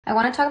I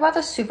want to talk about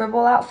the Super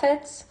Bowl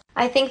outfits.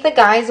 I think the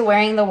guys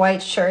wearing the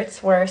white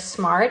shirts were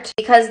smart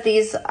because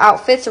these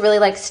outfits really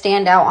like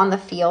stand out on the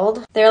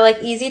field. They're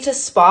like easy to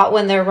spot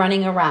when they're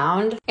running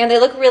around and they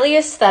look really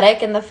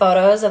aesthetic in the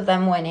photos of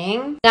them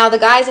winning. Now the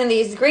guys in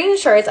these green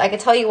shirts, I could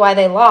tell you why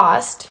they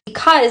lost,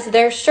 because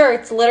their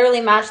shirts literally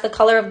match the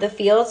color of the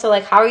field. So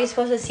like, how are you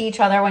supposed to see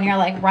each other when you're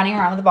like running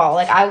around with the ball?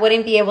 Like I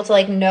wouldn't be able to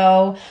like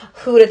know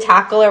who to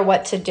tackle or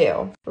what to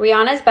do.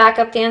 Rihanna's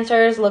backup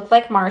dancers look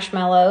like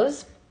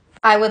marshmallows.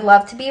 I would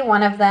love to be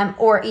one of them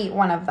or eat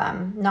one of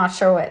them. Not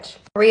sure which.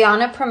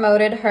 Rihanna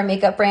promoted her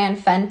makeup brand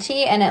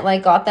Fenty and it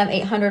like got them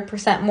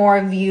 800%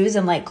 more views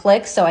and like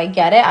clicks. So I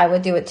get it. I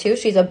would do it too.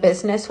 She's a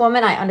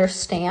businesswoman. I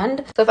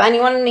understand. So if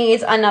anyone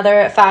needs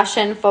another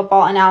fashion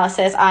football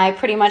analysis, I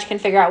pretty much can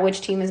figure out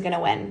which team is going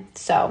to win.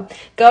 So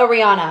go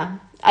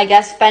Rihanna. I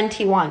guess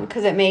Fenty won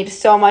because it made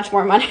so much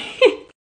more money.